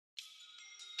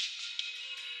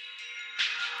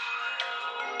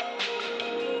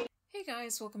Hey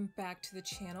guys, welcome back to the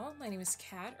channel. My name is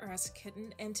Kat, or As a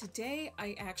Kitten, and today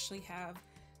I actually have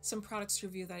some products to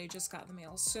review that I just got in the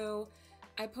mail. So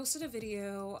I posted a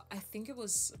video, I think it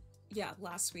was,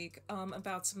 last week,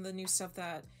 about some of the new stuff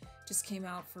that just came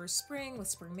out for spring with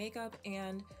spring makeup,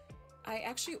 and I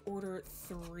actually ordered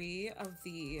 3 of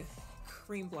the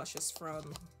cream blushes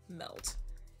from Melt.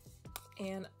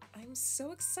 And I'm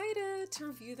so excited to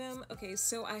review them. Okay,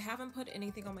 so I haven't put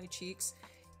anything on my cheeks,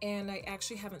 and I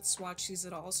actually haven't swatched these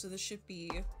at all, so this should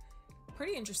be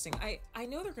pretty interesting. I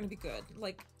know they're gonna be good.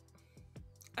 Like,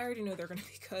 I already know they're gonna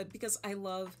be good because I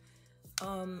love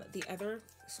the other,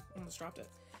 almost dropped it,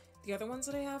 the other ones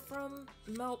that I have from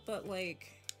Melt, but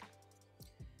like,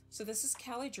 so this is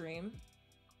Cali Dream.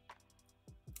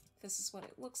 This is what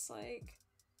it looks like.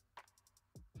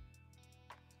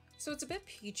 So it's a bit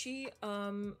peachy,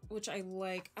 which I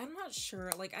like. I'm not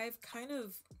sure, like I have kind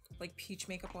of like peach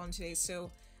makeup on today,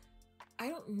 so I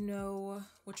don't know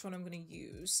which one I'm gonna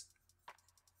use.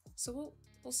 So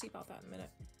we'll see about that in a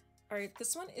minute. All right,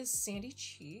 this one is Sandy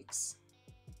Cheeks.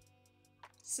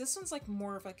 So this one's like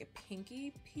more of like a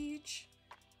pinky peach,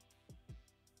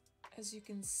 as you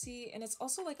can see, and it's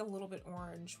also like a little bit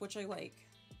orange, which I like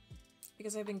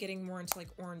because I've been getting more into like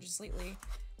oranges lately.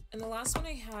 And the last one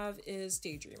I have is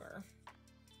Daydreamer.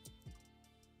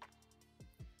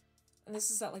 And this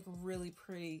is that like really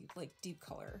pretty like deep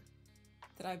color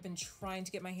that I've been trying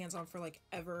to get my hands on for like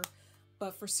ever,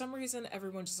 but for some reason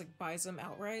everyone just like buys them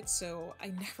outright, so I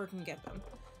never can get them.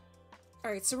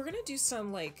 All right, so we're gonna do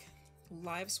some like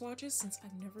live swatches since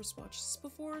I've never swatched this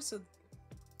before, so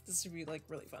this would be like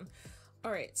really fun.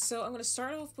 All right, so I'm gonna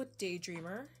start off with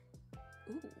Daydreamer.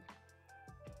 Ooh.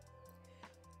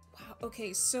 Wow,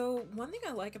 okay, so one thing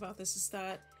I like about this is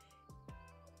that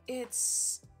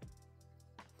it's,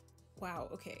 wow,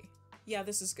 okay. Yeah,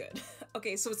 this is good.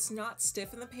 Okay, so it's not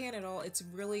stiff in the pan at all. It's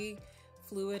really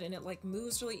fluid and it like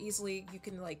moves really easily. You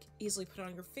can like easily put it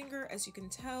on your finger, as you can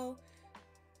tell.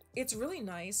 It's really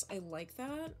nice. I like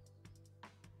that.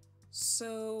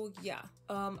 So yeah,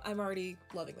 I'm already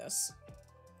loving this.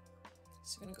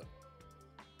 So I'm gonna go.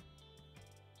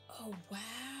 Oh,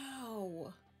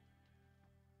 wow.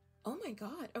 Oh my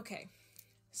god, okay.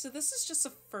 So this is just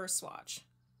a first swatch.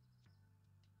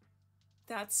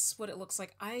 That's what it looks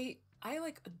like. I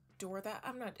like adore that.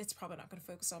 It's probably not gonna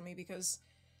focus on me because,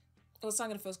 well, it's not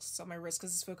gonna focus on my wrist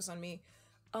because it's focused on me.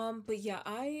 But yeah,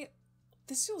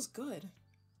 this feels good.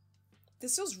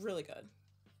 This feels really good.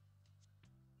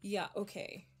 Yeah,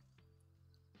 okay.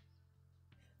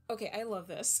 Okay, I love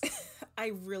this.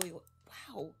 I really,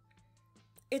 wow.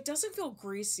 It doesn't feel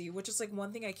greasy, which is like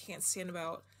one thing I can't stand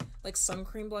about like some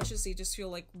cream blushes. They just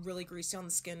feel like really greasy on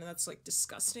the skin, and that's like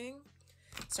disgusting.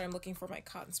 So I'm looking for my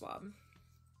cotton swab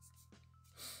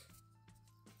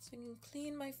so I can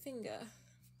clean my finger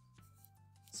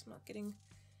so I'm not getting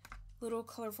little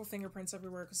colorful fingerprints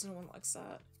everywhere because no one likes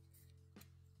that.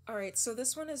 All right, so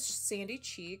this one is Sandy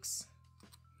Cheeks.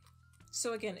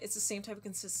 So again, it's the same type of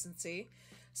consistency.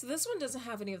 So this one doesn't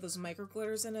have any of those micro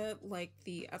glitters in it like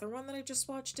the other one that I just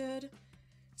watched did.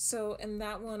 So, and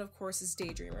that one, of course, is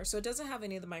Daydreamer. So it doesn't have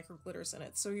any of the micro glitters in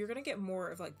it. So you're gonna get more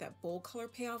of like that bold color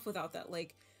payoff without that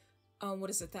like, what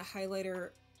is it, that highlighter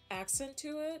accent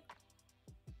to it.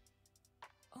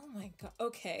 Oh my god,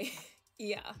 okay,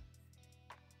 yeah.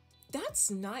 That's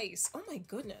nice, oh my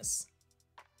goodness.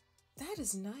 That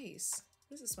is nice.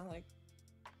 What does it smell like?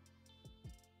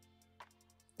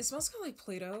 It smells kind of like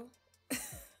Play-Doh.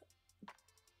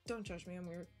 Don't judge me, I'm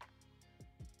weird.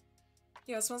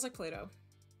 Yeah, it smells like Play-Doh.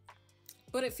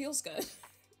 But it feels good.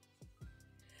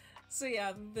 So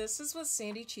yeah, this is what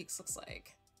Sandy Cheeks looks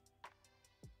like.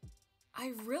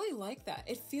 I really like that.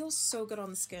 It feels so good on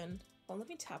the skin. Well, let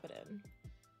me tap it in.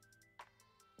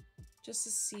 Just to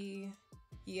see,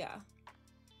 yeah.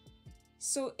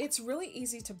 So it's really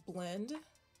easy to blend.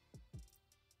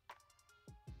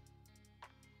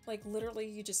 Like literally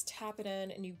you just tap it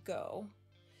in and you go.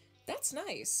 That's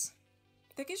nice.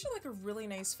 That gives you like a really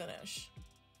nice finish.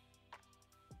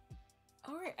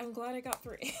 All right, I'm glad I got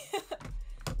 3.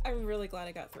 I'm really glad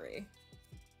I got 3.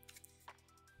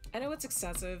 I know it's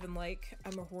excessive and like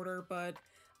I'm a hoarder, but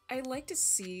I like to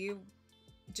see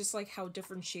just like how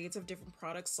different shades of different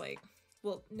products, like,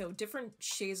 well, no, different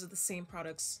shades of the same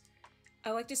products,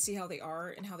 I like to see how they are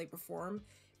and how they perform.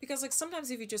 Because like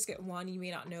sometimes if you just get one, you may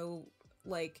not know,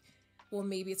 like, well,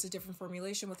 maybe it's a different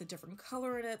formulation with a different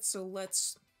color in it. So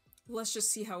let's just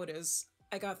see how it is.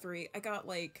 I got 3. I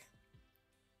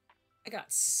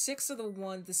got 6 of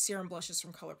the serum blushes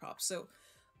from ColourPop. So,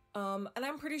 and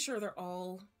I'm pretty sure they're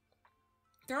all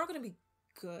gonna be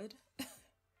good.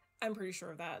 I'm pretty sure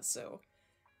of that, so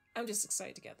I'm just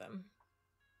excited to get them.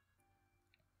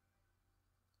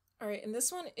 All right, and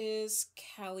this one is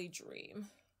Cali Dream.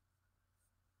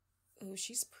 Oh,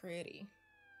 she's pretty.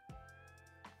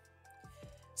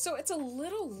 So it's a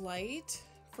little light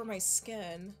for my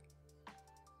skin,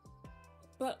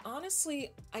 but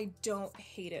honestly, I don't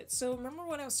hate it. So remember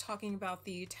when I was talking about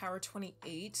the Tower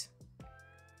 28?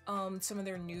 Some of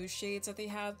their new shades that they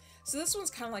have. So this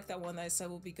one's kind of like that one that I said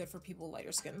will be good for people with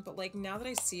lighter skin. But like now that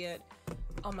I see it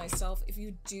on myself, if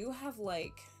you do have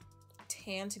like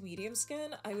tan to medium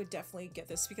skin, I would definitely get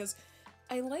this because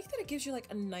I like that it gives you like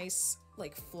a nice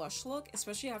like flush look,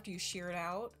 especially after you sheer it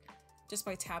out just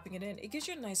by tapping it in. It gives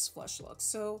you a nice flush look.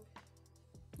 So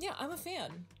yeah, I'm a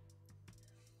fan.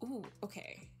 Ooh,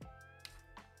 okay.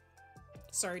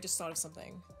 Sorry, just thought of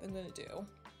something I'm gonna do.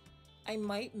 I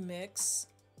might mix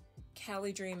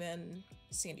Cali Dream and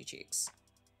Sandy Cheeks.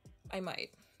 I might.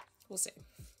 We'll see.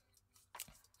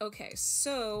 Okay,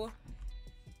 so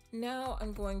now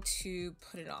I'm going to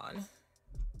put it on.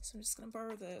 So I'm just gonna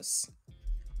borrow this.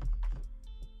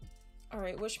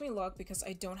 Alright, wish me luck because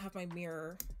I don't have my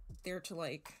mirror there to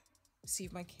like see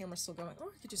if my camera's still going. Or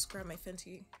I could just grab my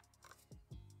Fenty.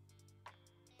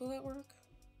 Will that work?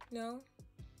 No?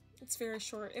 It's very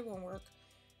short. It won't work.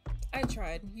 I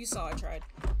tried. You saw I tried.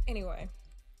 Anyway.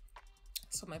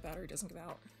 So my battery doesn't give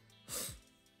out.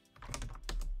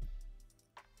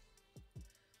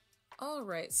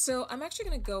 Alright, so I'm actually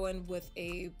going to go in with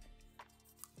a...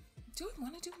 Do I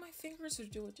want to do my fingers or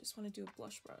do I just want to do a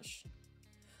blush brush?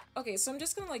 Okay, so I'm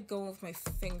just going to like go in with my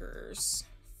fingers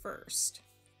first.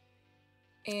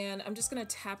 And I'm just going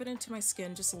to tap it into my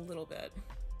skin just a little bit.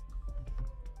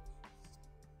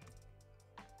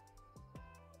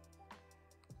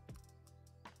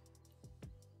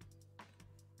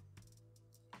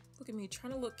 Look at me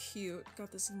trying to look cute.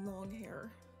 Got this long hair.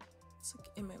 It's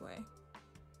like in my way.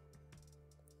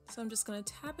 So I'm just gonna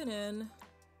tap it in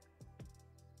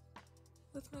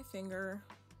with my finger.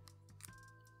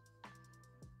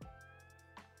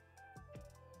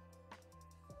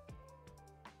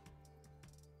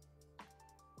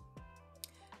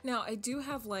 Now I do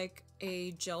have like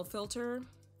a gel filter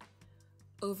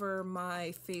over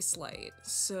my face light,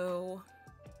 so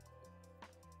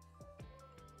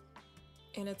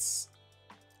and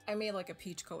I made like a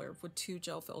peach color with 2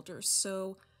 gel filters,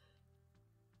 so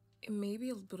it may be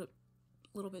a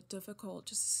little bit difficult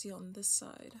just to see on this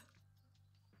side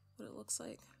what it looks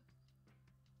like.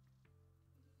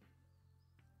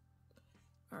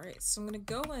 Alright, so I'm gonna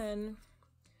go in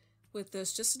with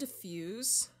this just to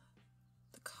diffuse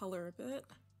the color a bit.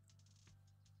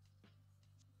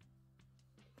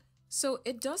 So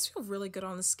it does feel really good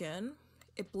on the skin.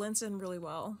 It blends in really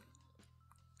well.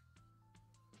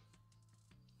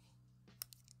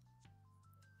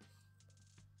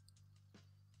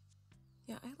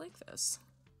 Yeah, I like this.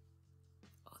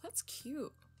 Oh, that's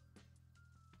cute.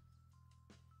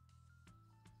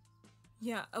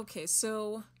 Yeah, okay,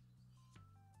 so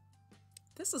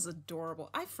this is adorable.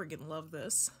 I freaking love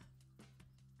this.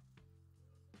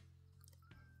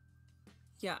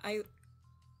 Yeah,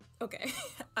 okay.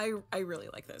 I really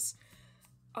like this.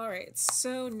 All right,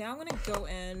 so now I'm gonna go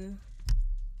in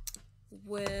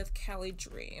with Cali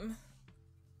Dream.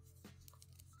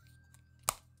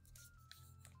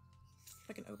 If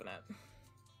I can open it.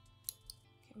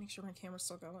 Okay, make sure my camera's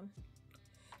still going.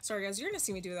 Sorry guys, you're gonna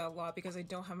see me do that a lot because I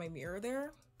don't have my mirror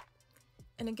there.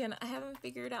 And again, I haven't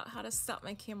figured out how to stop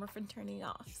my camera from turning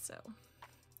off, so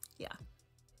yeah.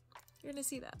 You're gonna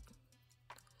see that.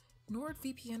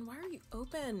 NordVPN, why are you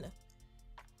open?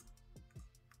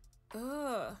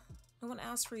 Ugh, no one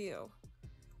asked for you.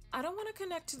 I don't want to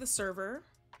connect to the server.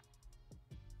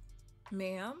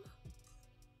 Ma'am?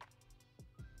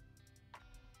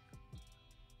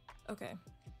 Okay.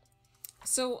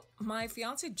 So my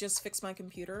fiance just fixed my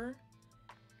computer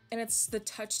and it's the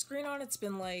touch screen on it's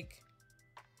been like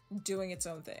doing its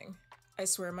own thing. I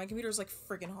swear my computer's like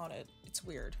freaking haunted. It's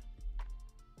weird.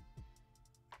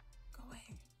 Go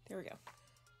away. There we go.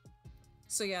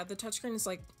 So yeah, the touchscreen is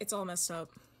like, it's all messed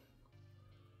up.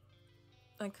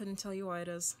 I couldn't tell you why it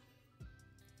is.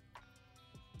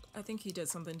 I think he did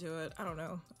something to it. I don't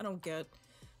know. I don't get.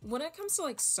 When it comes to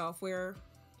like software,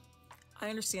 I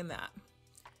understand that.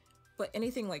 But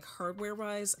anything like hardware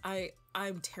wise,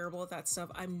 I'm terrible at that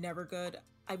stuff. I'm never good.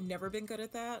 I've never been good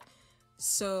at that.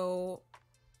 So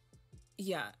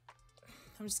yeah,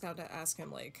 I'm just gotta ask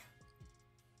him like,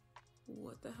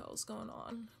 what the hell's going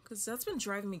on? Because that's been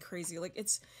driving me crazy. Like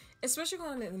it's, especially when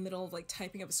I'm in the middle of like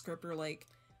typing up a script or like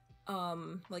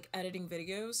editing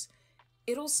videos,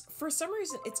 it'll, for some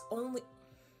reason, it's only,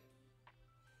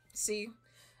 see?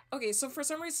 Okay, so for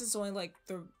some reason, it's only like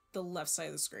the left side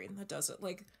of the screen that does it.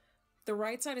 Like, the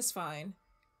right side is fine,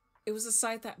 it was a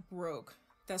site that broke.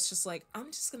 That's just like, I'm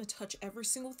just gonna touch every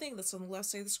single thing that's on the left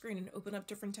side of the screen and open up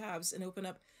different tabs and open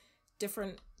up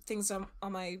different things on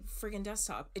my friggin'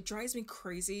 desktop. It drives me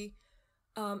crazy.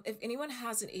 If anyone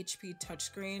has an HP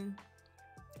touchscreen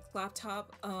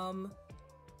laptop,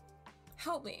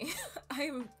 help me.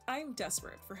 I'm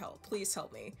desperate for help. Please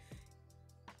help me.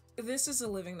 This is a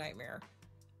living nightmare.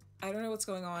 I don't know what's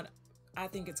going on. I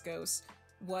think it's ghosts.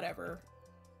 Whatever.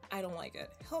 I don't like it.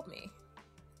 Help me.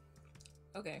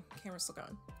 Okay, camera's still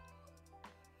gone.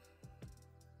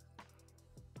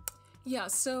 Yeah,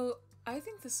 so I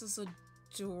think this is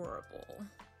adorable.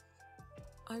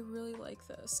 I really like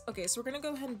this. Okay, so we're gonna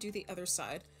go ahead and do the other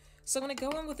side. So I'm gonna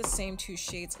go in with the same two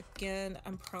shades. Again,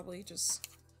 I'm probably just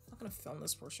not gonna film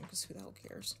this portion because who the hell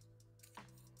cares?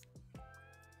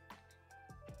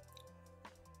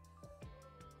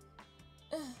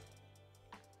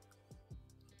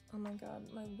 Oh my god,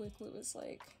 my wig glue is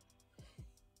like...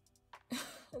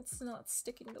 it's not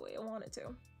sticking the way I want it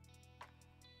to.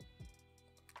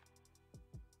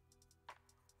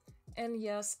 And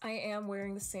yes, I am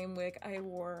wearing the same wig I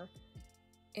wore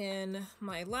in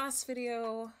my last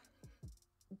video.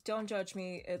 Don't judge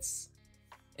me, it's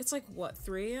like, what,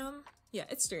 3 AM? Yeah,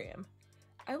 it's 3 AM.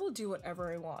 I will do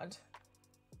whatever I want.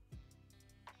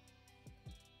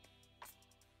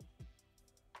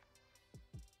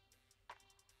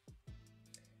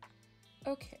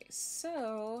 Okay,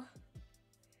 so...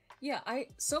 yeah,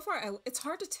 so far, it's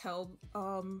hard to tell,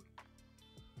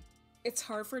 it's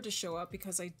hard for it to show up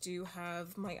because I do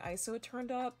have my ISO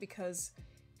turned up because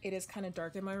it is kind of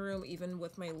dark in my room, even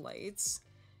with my lights.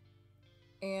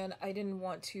 And I didn't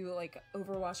want to, like,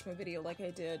 overwatch my video like I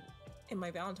did in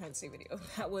my Valentine's Day video.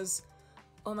 That was,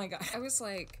 oh my god. I was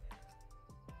like,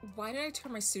 why did I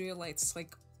turn my studio lights,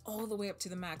 like, all the way up to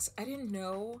the max? I didn't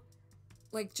know,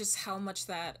 like, just how much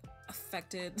that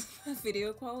affected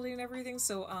video quality and everything.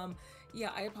 So,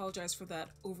 yeah, I apologize for that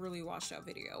overly washed out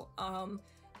video.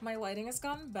 My lighting has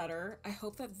gotten better. I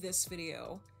hope that this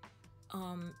video,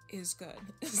 is good.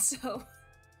 So,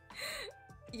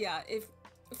 yeah,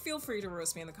 feel free to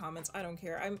roast me in the comments. I don't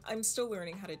care. I'm still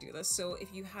learning how to do this. So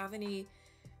if you have any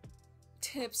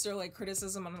tips or like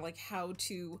criticism on like how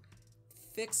to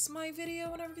fix my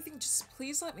video and everything, just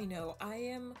please let me know. I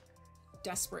am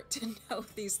desperate to know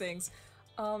these things.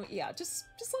 Yeah, just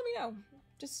let me know.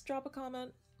 Just drop a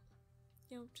comment.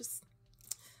 You know, just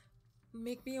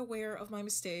make me aware of my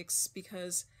mistakes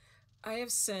because I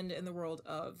have sinned in the world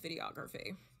of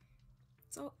videography.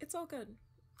 So it's all good.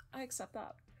 I accept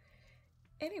that.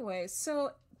 Anyway,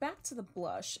 so back to the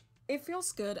blush. It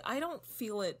feels good. I don't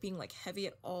feel it being like heavy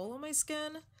at all on my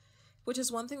skin, which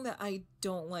is one thing that I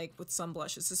don't like with some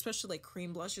blushes, especially like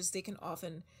cream blushes. They can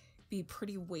often be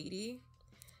pretty weighty.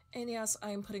 And yes,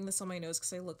 I'm putting this on my nose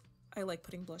because I like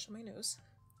putting blush on my nose.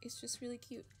 It's just really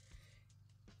cute.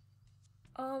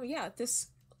 Yeah,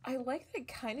 I like that it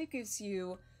kind of gives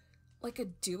you like a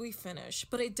dewy finish,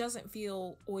 but it doesn't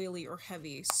feel oily or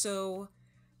heavy. So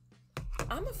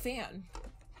I'm a fan.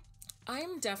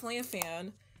 I'm definitely a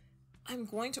fan. I'm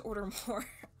going to order more.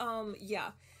 Yeah.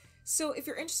 So if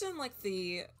you're interested in like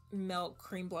the Melt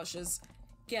cream blushes,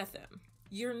 get them.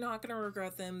 You're not gonna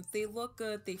regret them. They look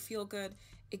good, they feel good.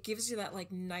 It gives you that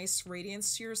like nice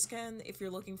radiance to your skin if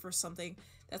you're looking for something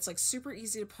that's like super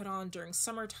easy to put on during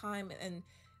summertime. And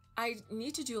I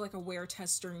need to do like a wear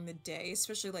test during the day,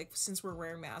 especially like since we're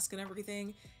wearing masks and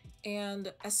everything.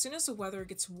 And as soon as the weather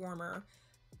gets warmer,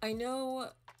 I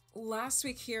know last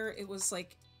week here it was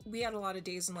like we had a lot of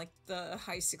days in like the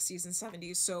high 60s and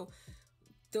 70s, so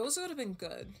those would have been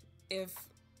good if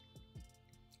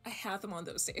I had them on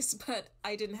those days, but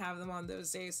I didn't have them on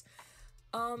those days.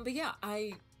 But yeah,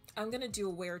 I'm gonna do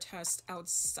a wear test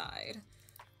outside.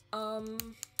 I'm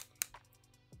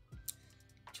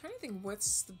trying to think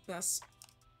what's the best.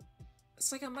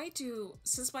 It's like I might do,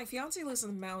 since my fiance lives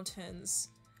in the mountains,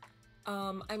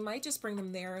 I might just bring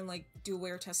them there and like do a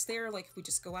wear test there, like if we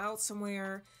just go out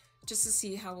somewhere, just to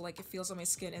see how like it feels on my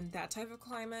skin in that type of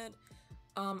climate.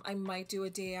 I might do a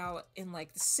day out in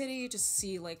like the city, just to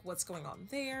see like what's going on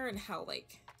there and how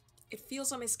like it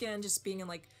feels on my skin, just being in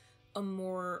like a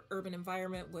more urban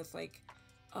environment with like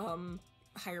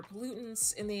higher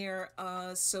pollutants in the air.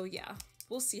 So yeah,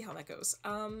 we'll see how that goes.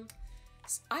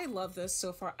 I love this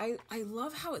so far. I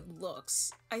love how it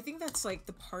looks. I think that's like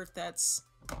the part that's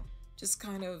just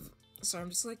kind of, sorry, I'm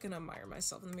just like gonna admire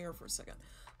myself in the mirror for a second.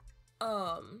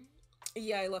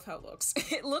 Yeah, I love how it looks.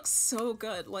 It looks so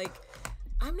good. Like,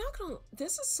 I'm not gonna,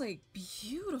 this is like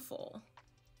beautiful.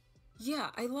 Yeah,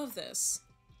 I love this.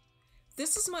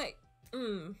 This is my,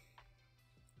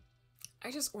 I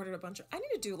just ordered a bunch of, I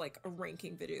need to do like a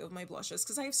ranking video of my blushes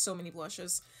because I have so many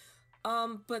blushes.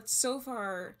 But so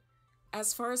far,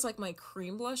 as far as like my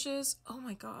cream blushes, oh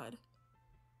my god.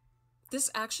 This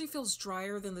actually feels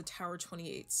drier than the Tower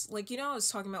 28s. Like, you know, I was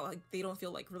talking about like they don't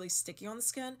feel like really sticky on the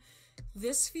skin.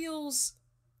 This feels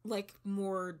like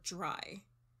more dry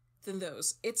than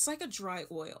those. It's like a dry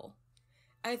oil.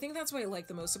 I think that's what I like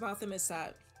the most about them is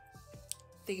that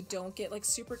they don't get like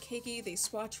super cakey. They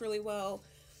swatch really well.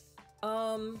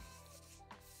 I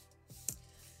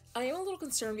am a little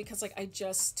concerned because like I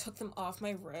just took them off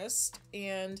my wrist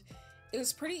and it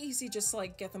was pretty easy just to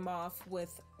like get them off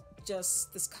with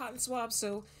just this cotton swab,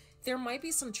 so there might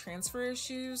be some transfer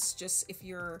issues just if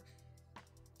you're,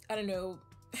 I don't know,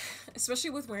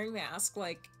 especially with wearing mask,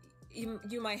 like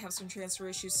you might have some transfer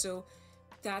issues, so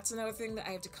that's another thing that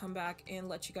I have to come back and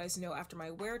let you guys know after my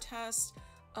wear test.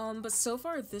 But so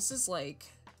far this is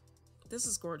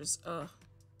gorgeous. I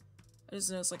just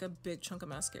noticed like a big chunk of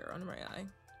mascara under my eye.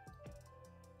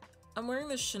 I'm wearing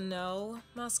the Chanel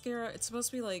mascara. It's supposed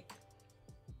to be like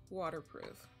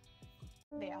waterproof.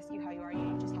 They ask you how you are,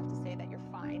 you just have to say that you're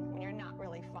fine when you're not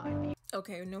really fine.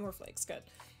 Okay, no more flakes, good.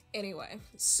 Anyway,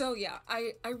 so yeah,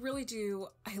 I really do,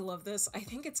 I love this. I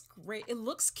think it's great. It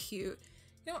looks cute.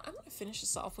 You know, I'm gonna finish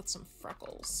this off with some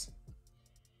freckles.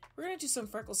 We're gonna do some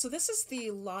freckles. So this is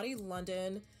the Lottie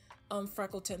London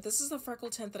freckle tint. This is the freckle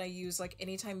tint that I use like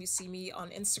anytime you see me on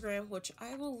Instagram, which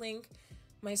I will link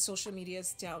my social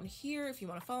medias down here if you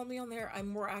want to follow me on there. I'm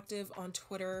more active on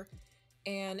Twitter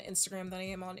and Instagram than I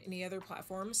am on any other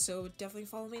platform, so definitely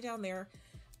follow me down there.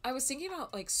 I was thinking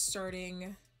about like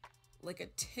starting like a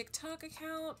TikTok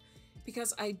account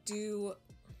because I do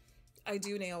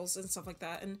nails and stuff like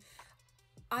that, and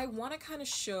I want to kind of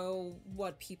show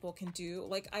what people can do.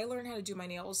 Like I learned how to do my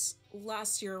nails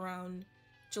last year around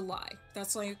July.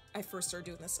 That's when I first started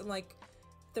doing this, and like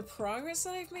the progress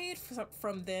that I've made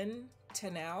from then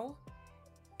to now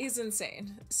is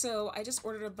insane. So I just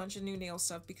ordered a bunch of new nail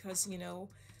stuff because, you know,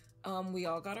 we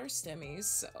all got our stimmies,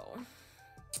 so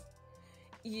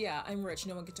yeah, I'm rich,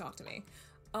 no one can talk to me.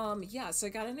 Yeah, so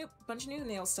I got a bunch of new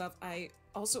nail stuff. I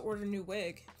also ordered a new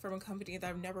wig from a company that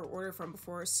I've never ordered from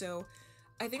before, so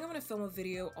I think I'm gonna film a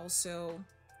video also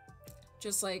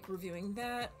just like reviewing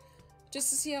that just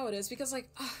to see how it is, because like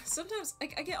sometimes I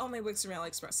get all my wigs from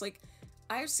AliExpress. Like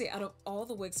I have to say, out of all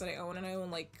the wigs that I own, and I own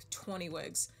like 20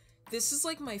 wigs, this is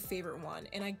like my favorite one,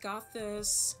 and I got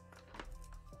this,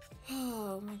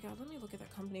 oh my god, let me look at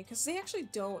that company, because they actually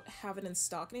don't have it in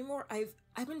stock anymore.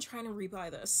 I've been trying to rebuy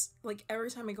this, like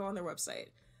every time I go on their website.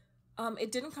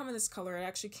 It didn't come in this color, it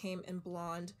actually came in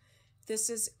blonde. This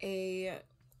is a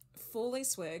full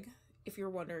lace wig, if you're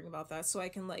wondering about that, so I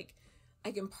can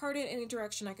part it any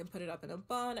direction, I can put it up in a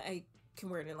bun, I can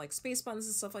wear it in like space buns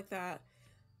and stuff like that.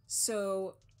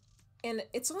 So, and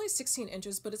it's only 16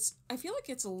 inches, but I feel like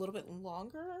it's a little bit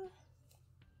longer.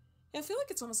 Yeah, I feel like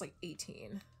it's almost like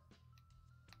 18.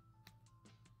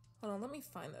 Hold on, let me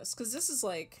find this, because this is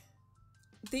like,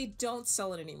 they don't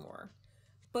sell it anymore,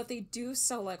 but they do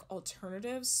sell like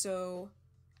alternatives. So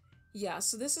yeah,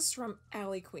 so this is from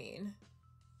Alley Queen.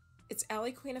 It's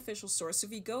Alley Queen official store. So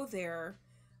if you go there,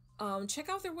 check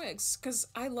out their wigs, because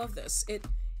I love this.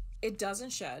 It doesn't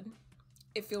shed.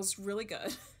 It feels really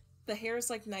good. The hair is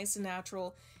like nice and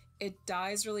natural. It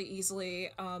dyes really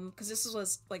easily. Because this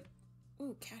was like,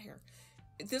 ooh, cat hair.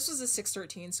 This was a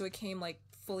 613, so it came like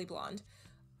fully blonde.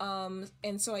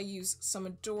 And so I used some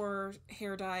Adore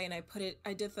hair dye, and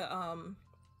I did the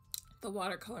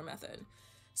watercolor method.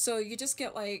 So you just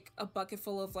get like a bucket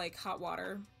full of like hot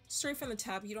water straight from the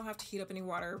tap. You don't have to heat up any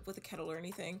water with a kettle or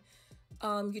anything.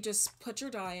 You just put your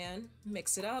dye in,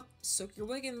 mix it up, soak your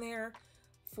wig in there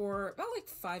for about like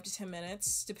 5 to 10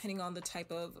 minutes, depending on the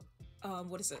type of,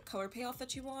 color payoff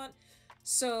that you want.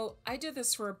 So I did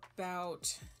this for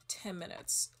about 10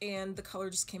 minutes, and the color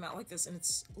just came out like this, and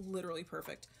it's literally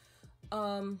perfect.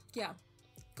 Yeah,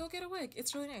 go get a wig.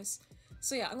 It's really nice.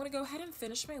 So yeah, I'm gonna go ahead and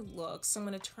finish my look. So I'm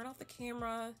gonna turn off the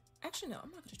camera. Actually, no,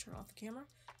 I'm not gonna turn off the camera.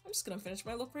 I'm just gonna finish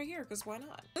my look right here, because why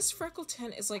not? This freckle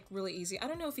tint is like really easy. I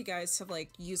don't know if you guys have like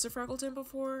used a freckle tint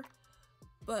before,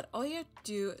 but all you have to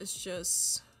do is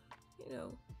just, you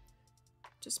know,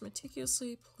 just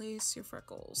meticulously place your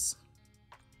freckles.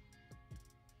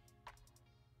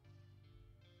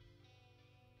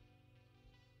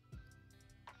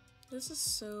 This is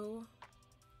so,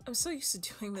 I'm so used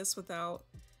to doing this without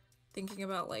thinking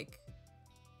about like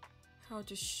how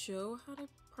to show how to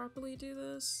properly do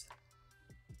this.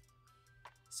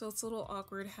 So it's a little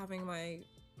awkward having my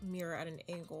mirror at an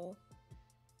angle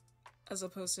as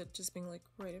opposed to just being like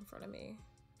right in front of me.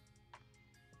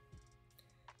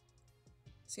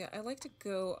 So yeah, I like to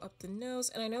go up the nose,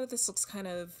 and I know this looks kind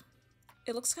of,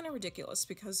 it looks kind of ridiculous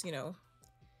because, you know,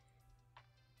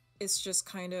 it's just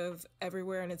kind of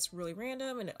everywhere and it's really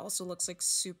random, and it also looks like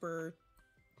super,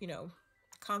 you know,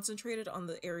 concentrated on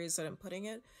the areas that I'm putting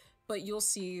it. But you'll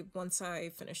see once I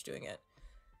finish doing it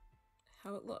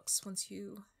how it looks once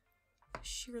you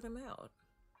shear them out.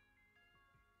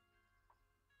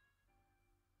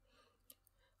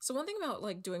 So one thing about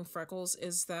like doing freckles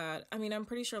is that, I mean, I'm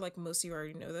pretty sure like most of you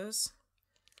already know this.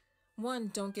 One,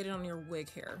 don't get it on your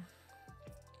wig hair.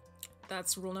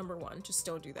 That's rule number one, just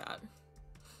don't do that.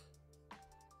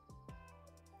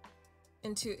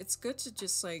 And two, it's good to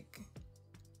just like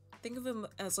think of them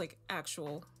as like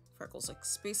actual freckles, like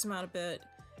space them out a bit,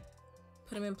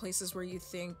 put them in places where you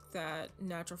think that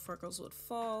natural freckles would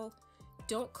fall.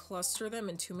 Don't cluster them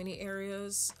in too many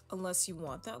areas unless you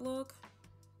want that look,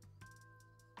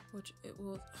 which it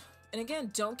will. And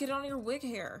again, don't get it on your wig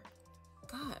hair.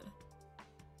 God.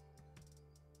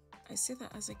 I say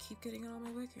that as I keep getting it on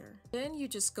my wig hair. Then you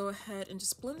just go ahead and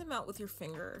just blend them out with your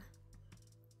finger.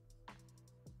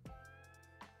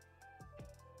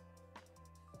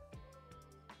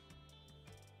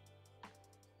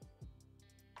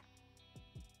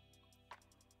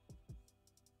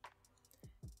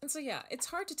 And so yeah, it's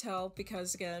hard to tell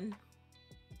because again,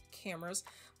 cameras,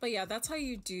 but yeah, that's how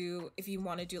you do, if you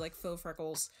want to do like faux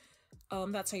freckles,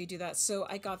 that's how you do that. So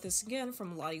I got this again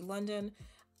from Lottie London.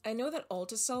 I know that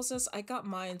Ulta sells this. I got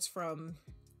mines from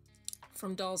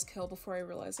Dolls Kill before I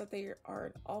realized that they are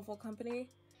an awful company.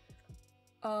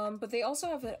 But they also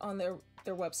have it on their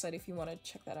website if you want to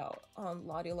check that out, on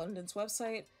Lottie London's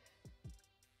website.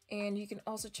 And you can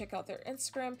also check out their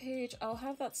Instagram page. I'll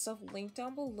have that stuff linked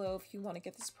down below if you want to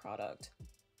get this product.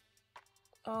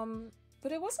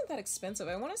 But it wasn't that expensive.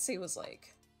 I want to say it was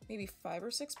like maybe $5 or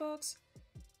 $6.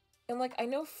 And like, I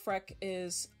know Freck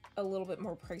is a little bit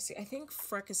more pricey. I think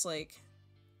Freck is like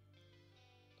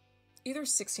either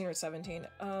 16 or 17.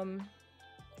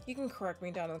 You can correct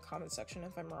me down in the comment section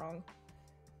if I'm wrong,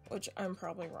 which I'm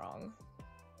probably wrong.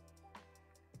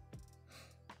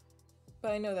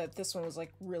 But I know that this one was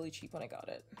like really cheap when I got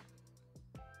it.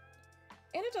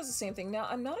 And it does the same thing. Now,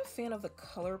 I'm not a fan of the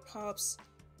ColourPop's,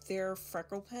 their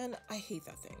freckle pen. I hate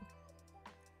that thing.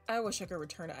 I wish I could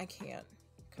return it. I can't.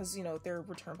 Because, you know, their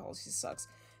return policy sucks.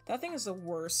 That thing is the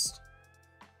worst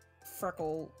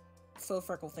faux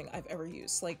freckle thing I've ever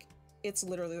used. Like, it's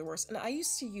literally the worst. And I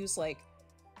used to use like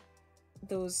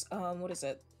those, what is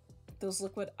it? Those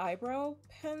liquid eyebrow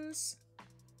pens.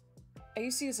 I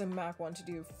used to use a MAC one to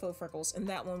do faux freckles, and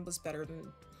that one was better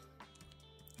than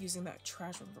using that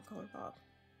trash one for ColourPop.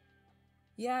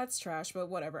 Yeah, it's trash, but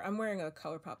whatever. I'm wearing a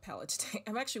ColourPop palette today.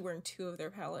 I'm actually wearing 2 of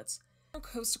their palettes.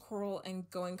 Coast Coral and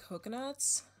Going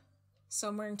Coconuts. So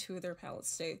I'm wearing 2 of their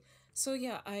palettes today. So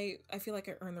yeah, I feel like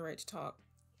I earned the right to talk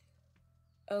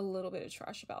a little bit of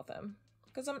trash about them.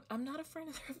 Because I'm not a fan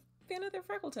of their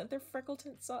freckle tint. Their freckle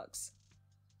tint sucks.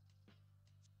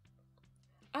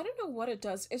 I don't know what it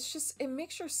does. It's just, it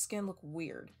makes your skin look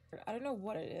weird. I don't know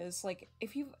what it is. Like,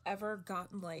 if you've ever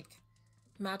gotten like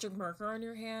magic marker on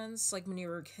your hands, like when you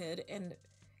were a kid, and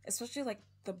especially like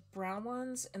the brown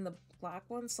ones and the black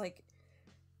ones, like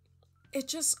it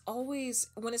just always,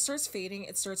 when it starts fading,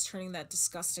 it starts turning that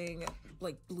disgusting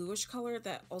like bluish color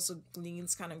that also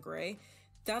leans kind of gray.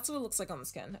 That's what it looks like on the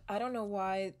skin. I don't know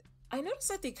why. I noticed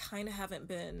that they kind of haven't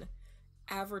been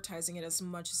advertising it as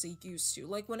much as they used to.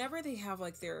 Like whenever they have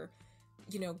like their,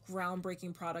 you know,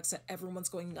 groundbreaking products that everyone's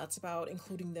going nuts about,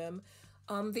 including them,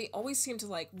 they always seem to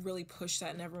like really push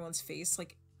that in everyone's face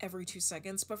like every 2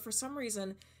 seconds. But for some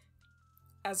reason,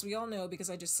 as we all know, because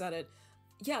I just said it,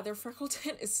 yeah, their freckle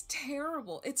tint is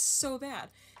terrible. It's so bad.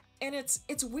 And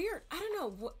it's weird. I don't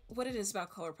know what it is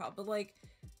about ColourPop, but like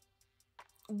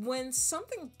when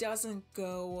something doesn't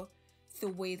go the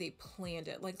way they planned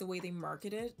it, like the way they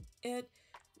marketed it,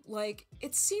 like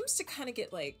it seems to kind of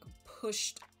get like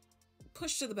pushed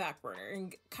to the back burner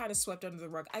and kind of swept under the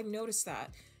rug. I noticed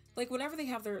that. Like whenever they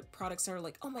have their products that are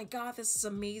like, oh my god, this is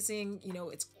amazing, you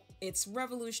know, it's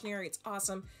revolutionary, it's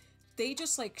awesome, they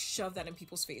just like shove that in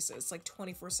people's faces like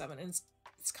 24/7, and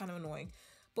it's kind of annoying.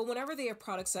 But whenever they have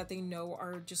products that they know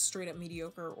are just straight up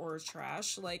mediocre or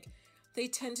trash, like they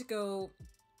tend to go,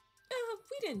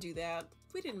 we didn't do that,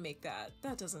 we didn't make that,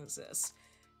 that doesn't exist.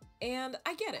 And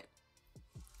I get it.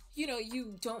 You know,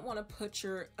 you don't want to put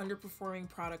your underperforming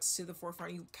products to the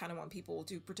forefront. You kind of want people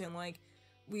to pretend like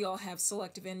we all have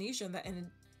selective amnesia and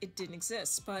it didn't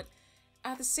exist. But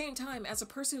at the same time, as a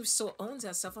person who still owns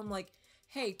that stuff, I'm like,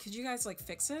 hey, could you guys like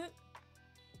fix it?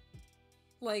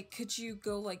 Like, could you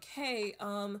go like, hey,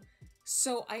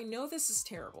 so I know this is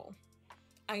terrible.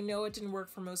 I know it didn't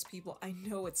work for most people. I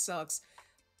know it sucks,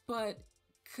 but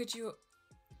could you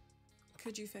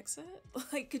fix it?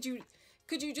 Like, could you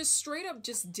Could you just straight up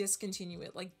just discontinue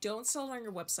it? Like, don't sell it on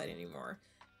your website anymore.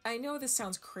 I know this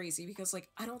sounds crazy because, like,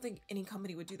 I don't think any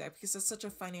company would do that because it's such a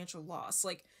financial loss.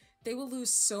 Like, they will lose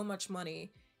so much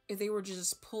money if they were to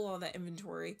just pull all that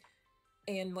inventory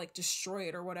and, like, destroy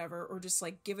it or whatever, or just,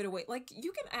 like, give it away. Like,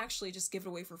 you can actually just give it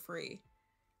away for free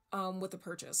with a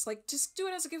purchase. Like, just do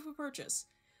it as a gift with purchase.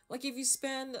 Like, if you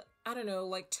spend, I don't know,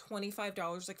 like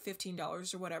 $25, like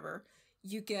 $15 or whatever,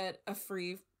 you get a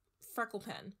free freckle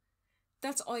pen.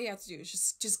 That's all you have to do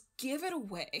is just give it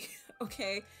away,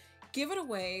 okay? Give it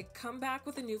away, come back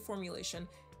with a new formulation,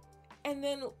 and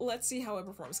then let's see how it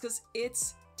performs, because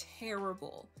it's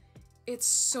terrible. It's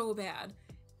so bad.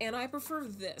 And I prefer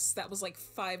this, that was like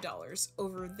 $5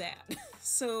 over that.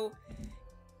 So,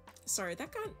 sorry,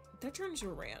 that turned into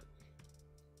a rant.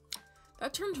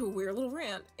 That turned to a weird little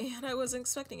rant, and I wasn't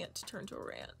expecting it to turn to a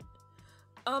rant.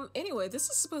 Anyway, this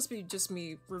is supposed to be just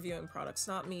me reviewing products,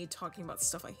 not me talking about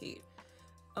stuff I hate.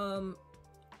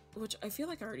 Which I feel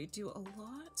like I already do a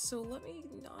lot, so let me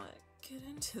not get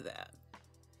into that.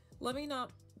 Let me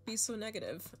not be so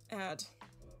negative at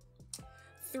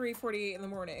 3:48 in the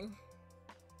morning.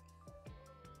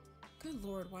 Good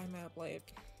lord, why am I up late?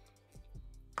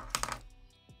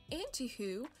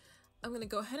 Anywho, I'm gonna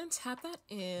go ahead and tap that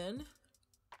in.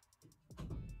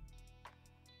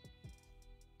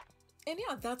 And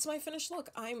yeah, that's my finished look.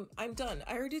 I'm done.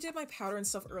 I already did my powder and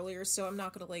stuff earlier, so I'm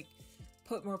not gonna like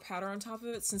put more powder on top of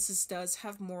it since this does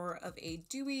have more of a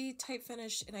dewy type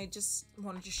finish, and I just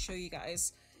wanted to show you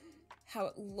guys how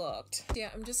it looked. Yeah,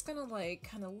 I'm just gonna like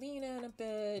kind of lean in a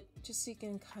bit just so you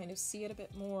can kind of see it a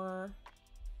bit more.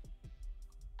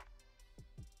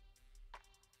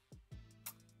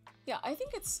 Yeah, I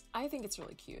think it's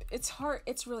really cute.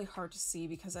 It's really hard to see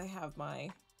because I have my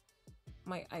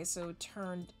ISO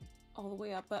turned all the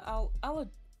way up, but I'll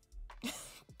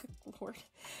good lord.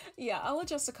 Yeah, I'll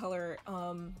adjust the color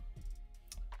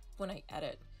when I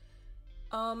edit.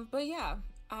 But yeah,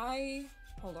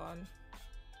 hold on.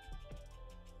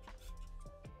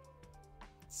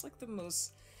 It's like the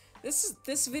most,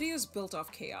 this video is built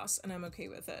off chaos and I'm okay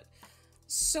with it.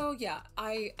 So yeah,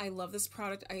 I love this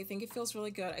product. I think it feels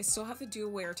really good. I still have to do a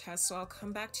wear test, so I'll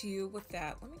come back to you with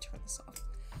that. Let me turn this off.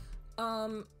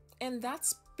 And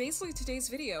that's basically today's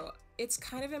video. It's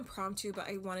kind of impromptu, but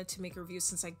I wanted to make a review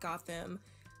since I got them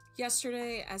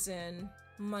yesterday, as in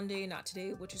Monday, not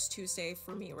today, which is Tuesday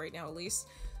for me right now at least.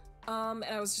 And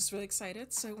I was just really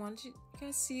excited, so I wanted you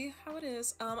guys to see how it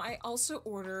is. I also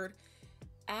ordered,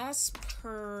 as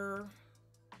per,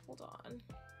 hold on.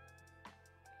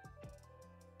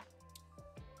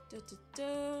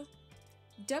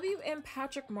 WM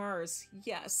Patrick Mars,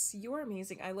 yes, you are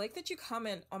amazing. I like that you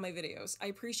comment on my videos. I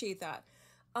appreciate that.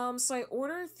 So I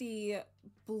ordered the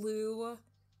blue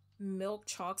milk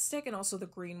chalk stick and also the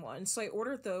green one. So I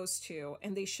ordered those two,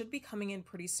 and they should be coming in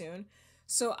pretty soon.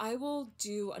 So I will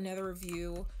do another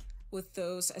review with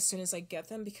those as soon as I get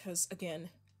them, because again,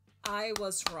 I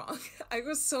was wrong. I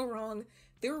was so wrong.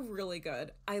 They were really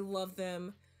good. I love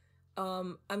them.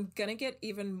 I'm gonna get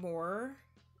even more.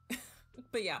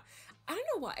 But yeah, I don't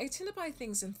know why. I tend to buy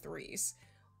things in 3s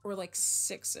or like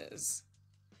 6s.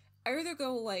 I either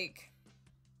go like,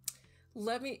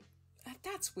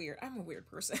 that's weird. I'm a weird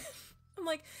person. I'm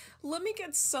like, let me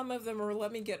get some of them or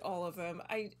let me get all of them.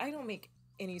 I don't make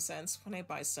any sense when I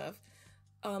buy stuff.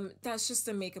 That's just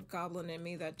the makeup goblin in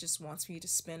me that just wants me to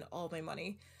spend all my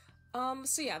money.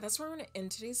 So yeah, that's where I'm going to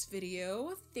end today's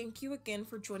video. Thank you again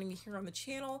for joining me here on the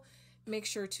channel. Make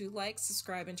sure to like,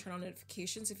 subscribe, and turn on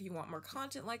notifications if you want more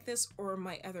content like this or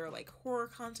my other like horror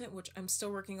content, which I'm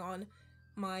still working on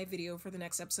my video for the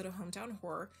next episode of Hometown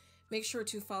Horror. Make sure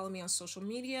to follow me on social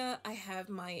media. I have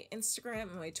my Instagram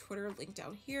and my Twitter linked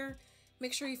down here.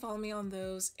 Make sure you follow me on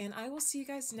those, and I will see you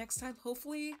guys next time,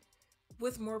 hopefully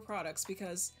with more products,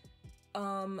 because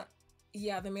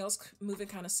yeah, the mail's moving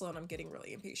kind of slow and I'm getting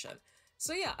really impatient.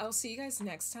 So yeah, I'll see you guys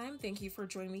next time. Thank you for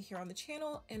joining me here on the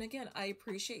channel. And again, I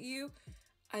appreciate you.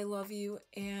 I love you,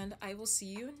 and I will see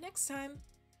you next time.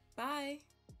 Bye.